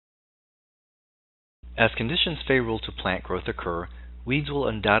As conditions favorable to plant growth occur, weeds will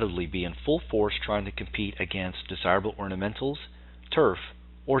undoubtedly be in full force trying to compete against desirable ornamentals, turf,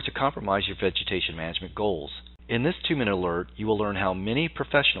 or to compromise your vegetation management goals. In this 2-minute alert, you will learn how many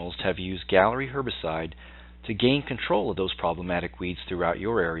professionals have used Gallery Herbicide to gain control of those problematic weeds throughout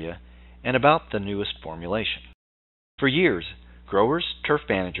your area, and about the newest formulation. For years, growers, turf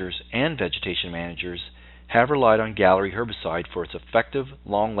managers, and vegetation managers have relied on Gallery Herbicide for its effective,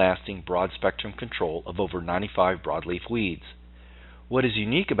 long-lasting, broad-spectrum control of over 95 broadleaf weeds. What is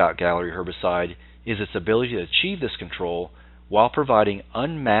unique about Gallery Herbicide is its ability to achieve this control while providing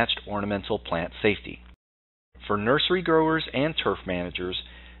unmatched ornamental plant safety. For nursery growers and turf managers,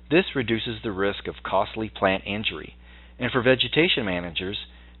 this reduces the risk of costly plant injury, and for vegetation managers,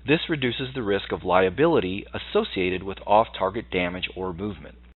 this reduces the risk of liability associated with off-target damage or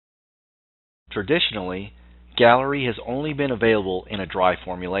movement. Traditionally, Gallery has only been available in a dry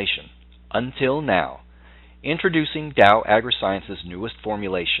formulation, until now. Introducing Dow AgroSciences' newest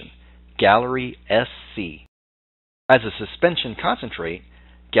formulation, Gallery SC. As a suspension concentrate,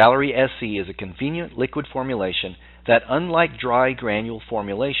 Gallery SC is a convenient liquid formulation that, unlike dry granule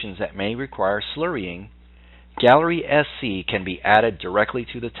formulations that may require slurrying, Gallery SC can be added directly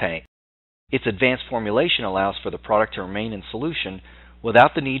to the tank. Its advanced formulation allows for the product to remain in solution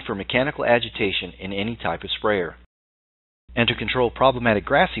without the need for mechanical agitation in any type of sprayer. And to control problematic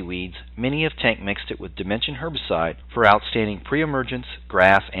grassy weeds, many have tank mixed it with Dimension herbicide for outstanding pre-emergence,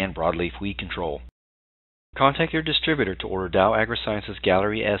 grass, and broadleaf weed control. Contact your distributor to order Dow AgroSciences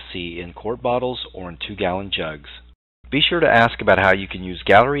Gallery SC in quart bottles or in 2-gallon jugs. Be sure to ask about how you can use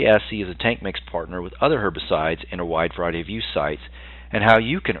Gallery SC as a tank mix partner with other herbicides in a wide variety of use sites, and how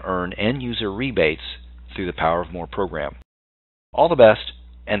you can earn end-user rebates through the Power of More program. All the best,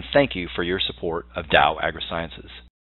 and thank you for your support of Dow AgroSciences.